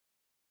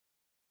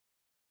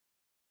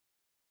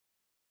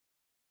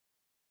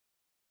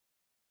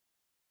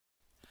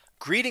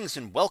Greetings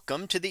and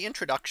welcome to the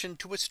introduction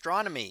to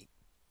astronomy.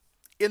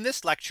 In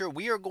this lecture,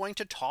 we are going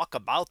to talk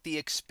about the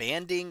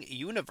expanding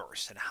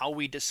universe and how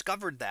we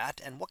discovered that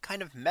and what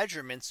kind of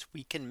measurements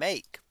we can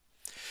make.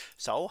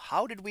 So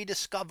how did we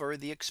discover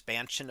the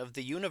expansion of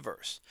the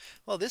universe?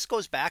 Well, this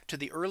goes back to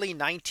the early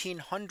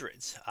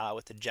 1900s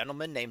with a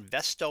gentleman named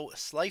Vesto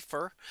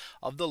Slipher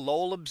of the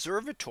Lowell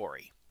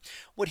Observatory.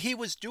 What he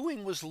was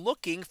doing was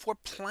looking for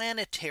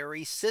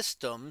planetary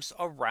systems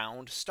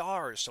around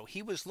stars. So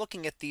he was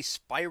looking at these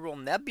spiral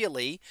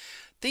nebulae,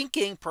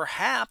 thinking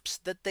perhaps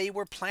that they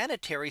were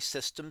planetary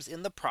systems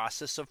in the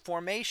process of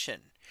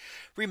formation.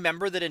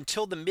 Remember that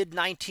until the mid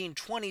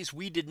 1920s,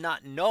 we did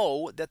not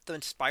know that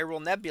the spiral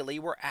nebulae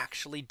were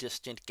actually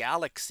distant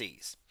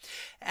galaxies,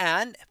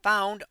 and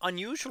found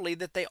unusually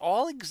that they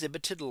all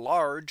exhibited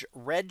large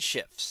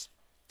redshifts.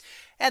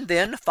 And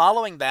then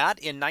following that,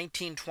 in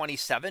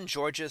 1927,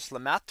 Georges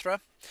Lemaitre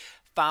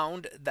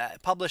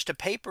published a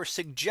paper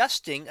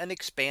suggesting an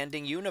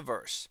expanding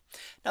universe.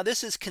 Now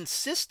this is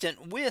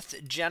consistent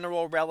with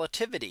general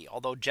relativity,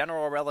 although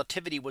general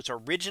relativity was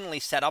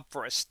originally set up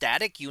for a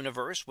static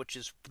universe, which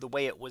is the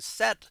way it was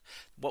set,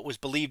 what was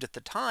believed at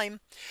the time.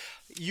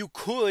 You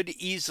could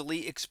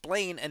easily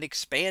explain an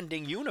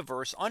expanding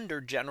universe under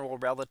general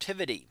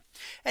relativity.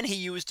 And he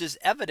used as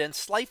evidence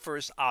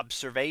Slipher's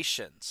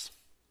observations.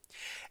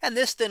 And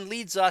this then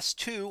leads us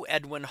to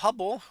Edwin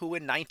Hubble, who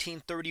in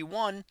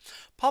 1931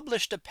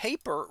 published a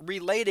paper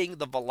relating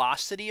the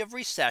velocity of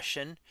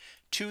recession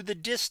to the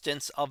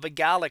distance of a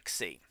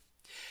galaxy.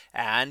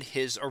 And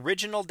his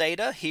original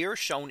data here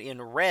shown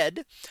in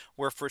red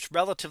were for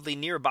relatively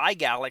nearby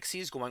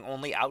galaxies going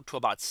only out to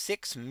about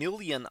 6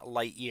 million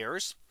light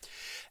years.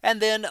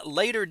 And then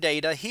later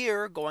data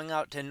here going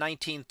out to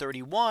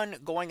 1931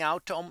 going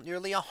out to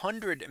nearly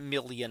 100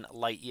 million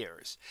light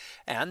years.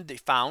 And they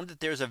found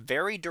that there's a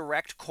very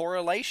direct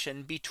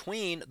correlation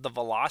between the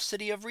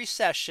velocity of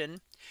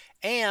recession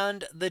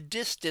and the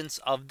distance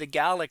of the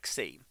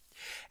galaxy.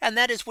 And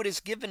that is what is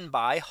given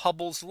by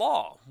Hubble's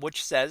law,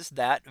 which says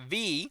that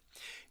V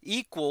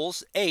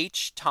equals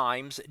h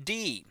times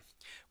d,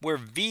 where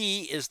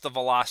V is the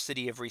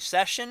velocity of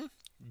recession,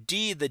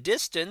 d the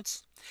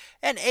distance,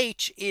 and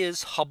h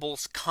is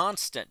Hubble's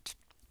constant.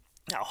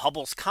 Now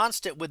Hubble's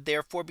constant would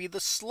therefore be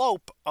the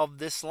slope of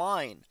this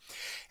line.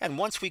 And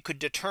once we could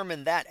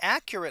determine that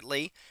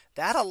accurately,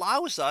 that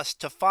allows us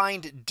to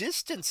find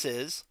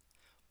distances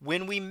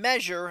when we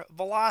measure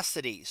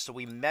velocity. So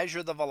we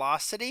measure the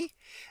velocity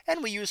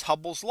and we use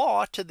Hubble's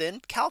law to then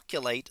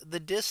calculate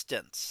the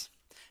distance.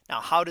 Now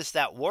how does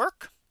that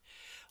work?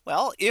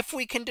 Well, if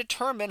we can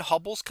determine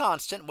Hubble's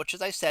constant, which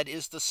as I said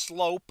is the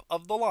slope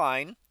of the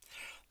line,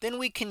 then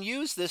we can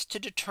use this to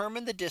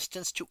determine the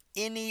distance to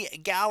any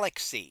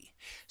galaxy.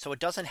 So it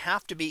doesn't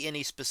have to be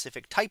any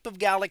specific type of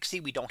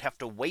galaxy. We don't have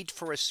to wait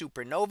for a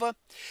supernova.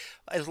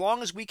 As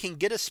long as we can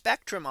get a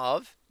spectrum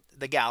of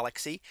the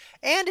galaxy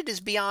and it is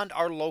beyond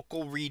our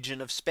local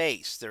region of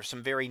space. There's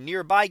some very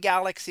nearby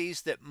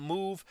galaxies that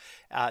move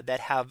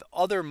that have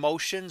other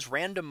motions,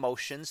 random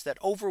motions that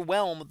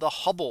overwhelm the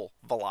Hubble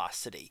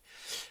velocity.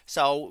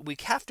 So we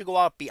have to go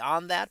out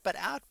beyond that, but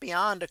out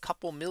beyond a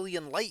couple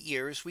million light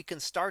years, we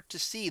can start to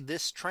see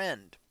this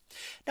trend.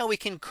 Now we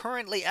can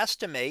currently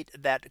estimate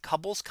that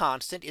Hubble's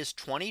constant is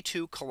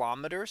 22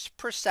 kilometers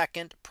per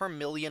second per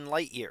million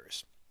light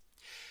years.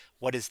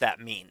 What does that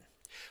mean?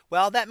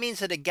 Well, that means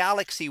that a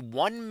galaxy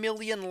 1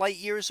 million light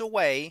years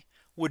away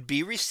would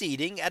be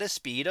receding at a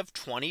speed of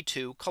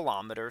 22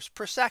 kilometers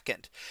per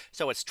second.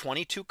 So it's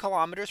 22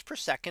 kilometers per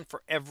second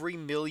for every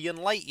million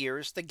light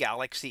years the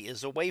galaxy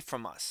is away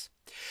from us.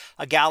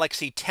 A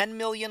galaxy 10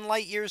 million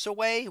light years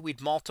away, we'd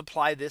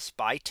multiply this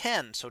by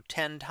 10. So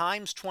 10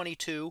 times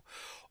 22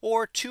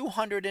 or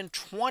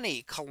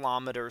 220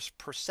 kilometers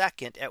per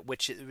second at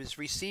which it is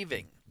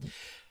receiving.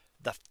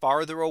 The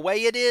farther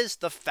away it is,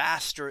 the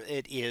faster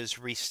it is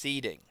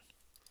receding.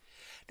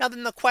 Now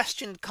then the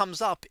question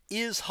comes up,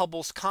 is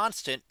Hubble's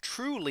constant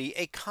truly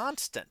a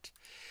constant?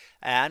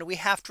 And we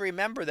have to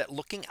remember that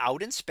looking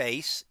out in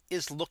space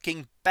is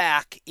looking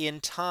back in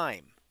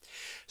time.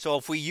 So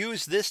if we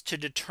use this to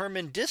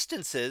determine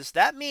distances,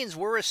 that means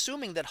we're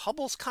assuming that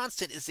Hubble's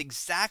constant is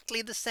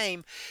exactly the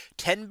same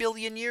 10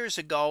 billion years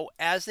ago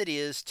as it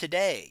is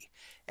today.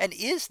 And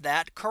is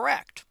that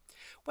correct?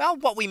 Well,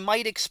 what we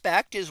might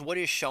expect is what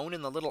is shown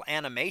in the little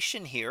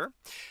animation here.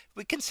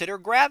 We consider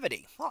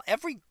gravity. Well,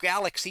 every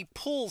galaxy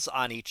pulls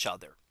on each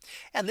other,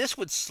 and this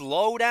would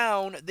slow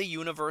down the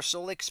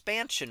universal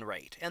expansion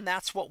rate. And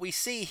that's what we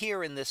see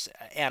here in this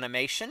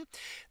animation.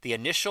 The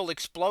initial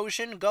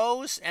explosion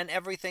goes and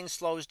everything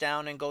slows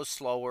down and goes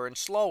slower and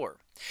slower.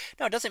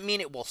 Now, it doesn't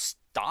mean it will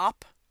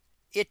stop.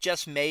 It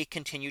just may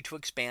continue to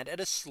expand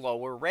at a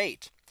slower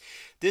rate.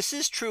 This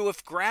is true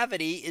if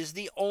gravity is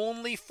the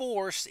only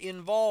force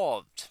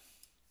involved.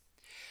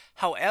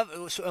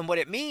 However, and what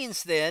it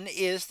means then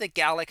is that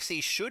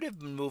galaxies should have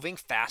been moving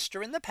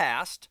faster in the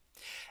past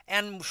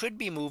and should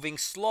be moving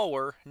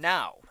slower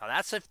now. Now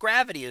that's if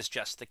gravity is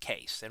just the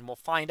case, and we'll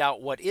find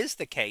out what is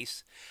the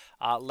case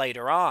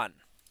later on.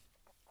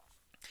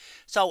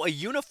 So a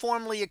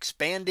uniformly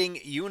expanding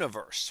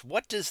universe.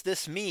 What does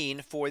this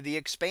mean for the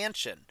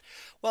expansion?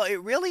 Well,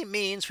 it really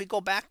means we go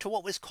back to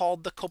what was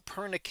called the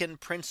Copernican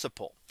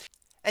principle.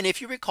 And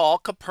if you recall,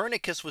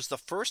 Copernicus was the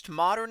first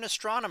modern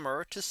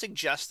astronomer to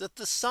suggest that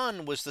the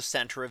sun was the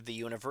center of the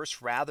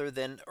universe rather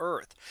than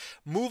Earth,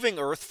 moving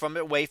Earth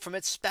away from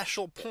its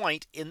special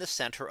point in the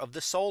center of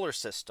the solar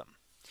system.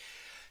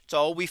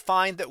 So we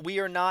find that we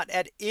are not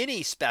at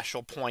any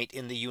special point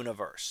in the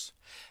universe.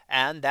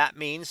 And that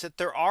means that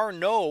there are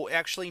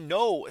actually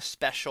no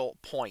special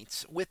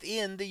points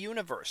within the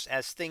universe.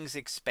 As things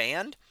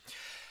expand,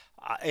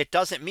 it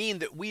doesn't mean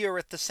that we are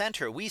at the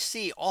center. We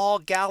see all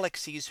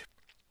galaxies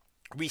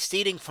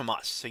receding from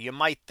us. So you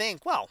might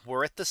think, well,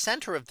 we're at the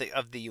center of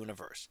the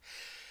universe.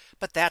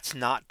 But that's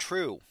not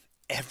true.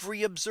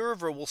 Every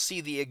observer will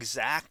see the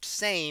exact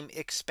same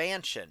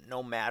expansion,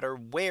 no matter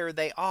where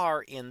they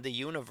are in the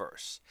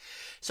universe.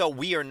 So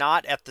we are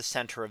not at the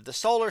center of the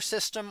solar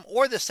system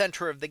or the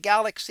center of the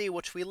galaxy,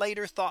 which we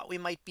later thought we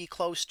might be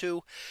close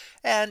to.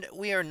 And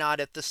we are not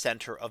at the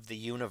center of the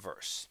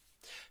universe.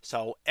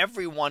 So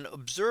every one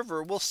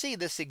observer will see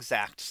this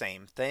exact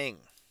same thing.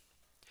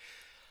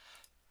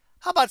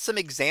 How about some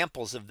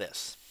examples of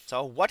this?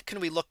 So what can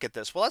we look at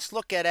this? Well, let's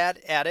look at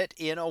it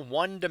in a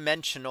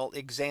one-dimensional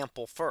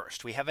example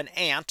first. We have an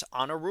ant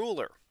on a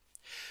ruler.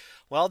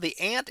 Well, the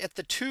ant at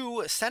the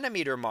 2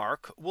 centimeter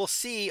mark will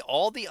see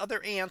all the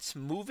other ants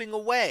moving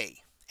away,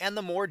 and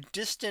the more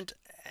distant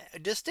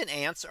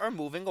ants are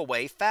moving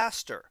away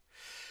faster.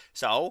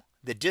 So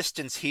the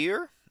distance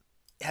here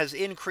has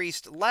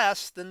increased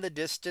less than the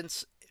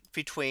distance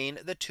between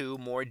the 2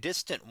 more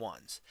distant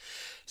ones.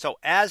 So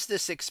as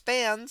this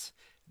expands,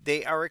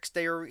 they are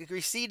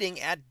receding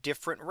at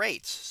different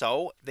rates.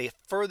 So the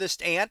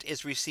furthest ant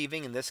is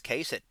receding in this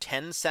case at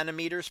 10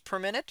 centimeters per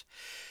minute.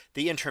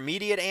 The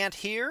intermediate ant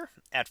here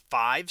at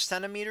 5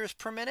 centimeters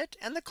per minute,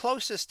 and the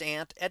closest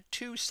ant at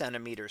 2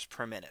 centimeters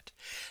per minute.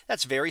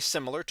 That's very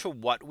similar to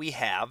what we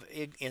have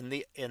in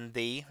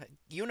the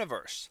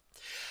universe.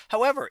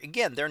 However,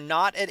 again, they're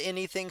not at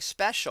anything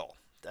special.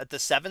 At the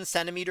 7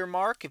 centimeter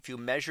mark, if you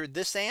measured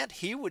this ant,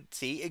 he would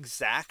see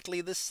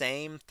exactly the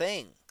same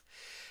thing.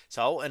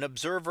 So an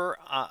observer,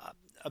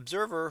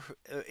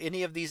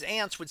 any of these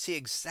ants would see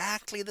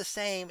exactly the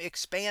same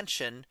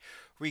expansion,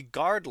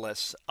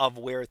 regardless of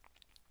where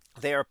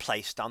they are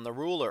placed on the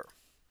ruler.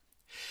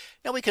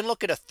 Now we can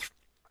look at a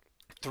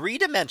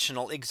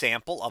three-dimensional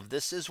example of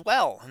this as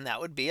well, and that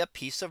would be a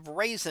piece of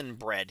raisin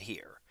bread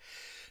here.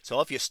 So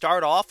if you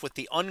start off with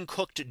the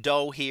uncooked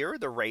dough here,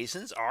 the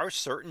raisins are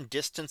certain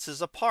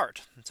distances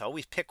apart. So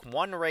we pick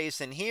one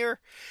raisin here,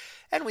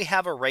 and we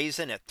have a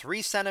raisin at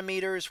 3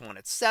 centimeters, one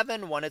at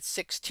 7, one at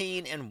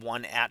 16, and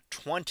one at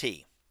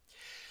 20.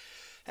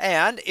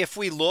 And if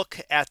we look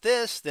at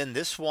this, then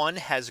this one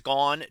has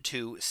gone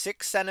to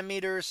 6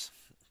 centimeters,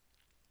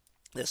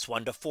 this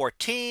one to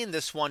 14,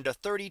 this one to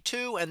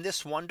 32, and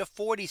this one to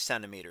 40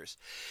 centimeters.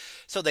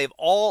 So they've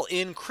all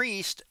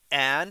increased,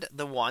 and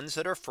the ones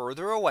that are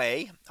further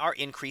away are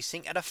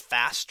increasing at a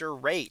faster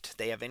rate.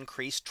 They have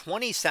increased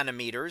 20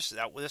 centimeters.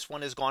 This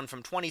one has gone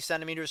from 20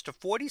 centimeters to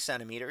 40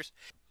 centimeters.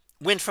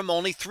 Went from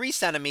only 3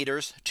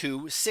 centimeters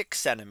to 6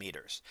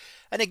 centimeters.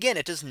 And again,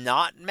 it does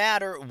not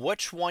matter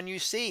which one you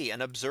see.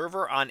 An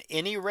observer on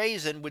any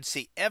raisin would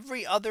see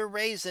every other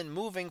raisin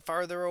moving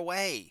farther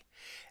away,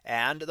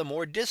 and the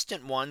more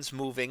distant ones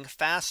moving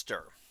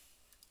faster.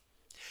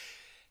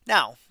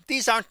 Now,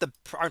 these aren't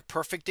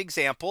perfect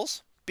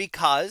examples,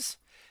 because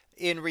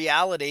in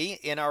reality,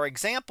 in our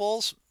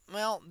examples,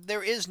 well,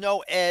 there is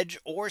no edge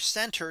or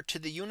center to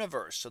the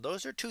universe. So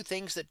those are two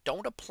things that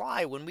don't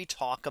apply when we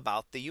talk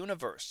about the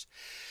universe.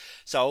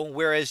 So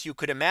whereas you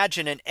could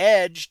imagine an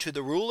edge to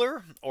the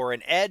ruler or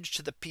an edge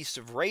to the piece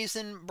of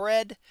raisin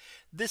bread,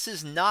 this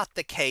is not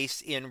the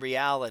case in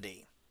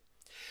reality.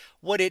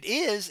 What it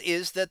is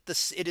that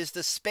it is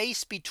the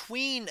space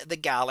between the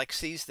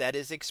galaxies that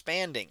is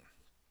expanding,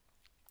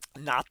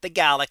 not the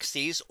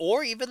galaxies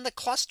or even the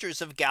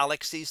clusters of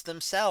galaxies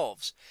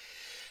themselves.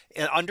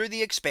 And under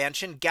the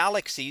expansion,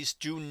 galaxies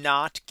do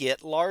not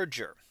get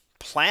larger.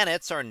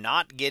 Planets are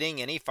not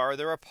getting any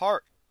farther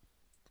apart.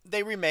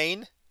 They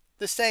remain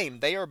the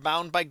same. They are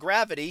bound by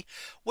gravity,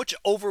 which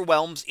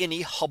overwhelms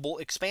any Hubble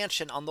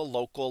expansion on the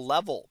local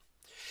level.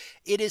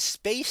 It is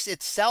space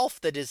itself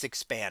that is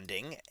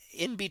expanding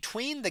in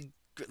between the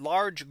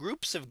large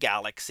groups of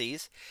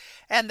galaxies,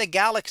 and the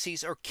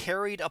galaxies are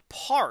carried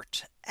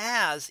apart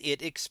as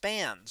it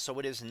expands. So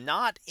it is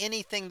not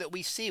anything that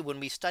we see when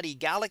we study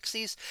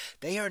galaxies.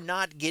 They are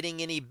not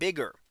getting any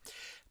bigger.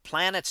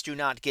 Planets do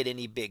not get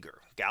any bigger.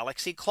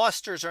 Galaxy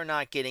clusters are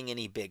not getting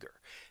any bigger.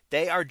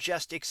 They are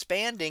just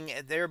expanding.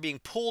 They're being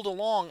pulled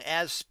along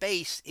as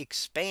space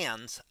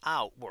expands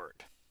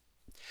outward.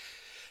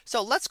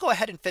 So let's go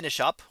ahead and finish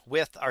up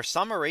with our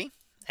summary.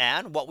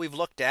 And what we've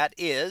looked at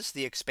is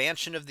the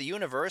expansion of the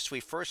universe. We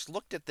first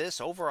looked at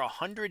this over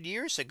 100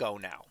 years ago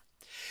now.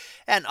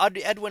 And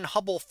Edwin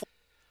Hubble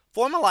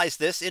formalized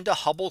this into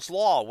Hubble's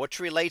law, which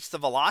relates the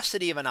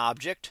velocity of an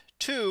object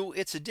to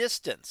its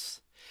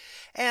distance.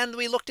 And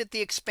we looked at the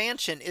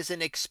expansion is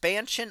an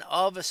expansion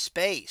of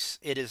space.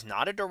 It is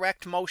not a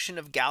direct motion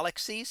of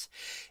galaxies.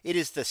 It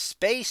is the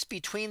space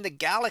between the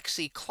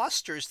galaxy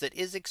clusters that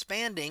is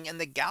expanding, and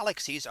the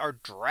galaxies are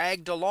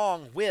dragged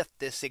along with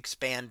this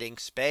expanding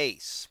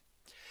space.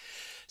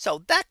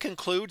 So that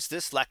concludes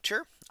this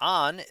lecture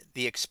on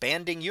the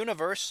expanding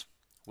universe.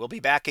 We'll be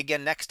back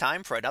again next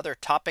time for another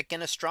topic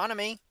in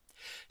astronomy.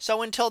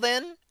 So until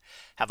then,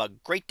 have a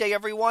great day,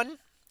 everyone,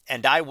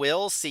 and I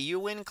will see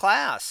you in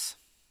class.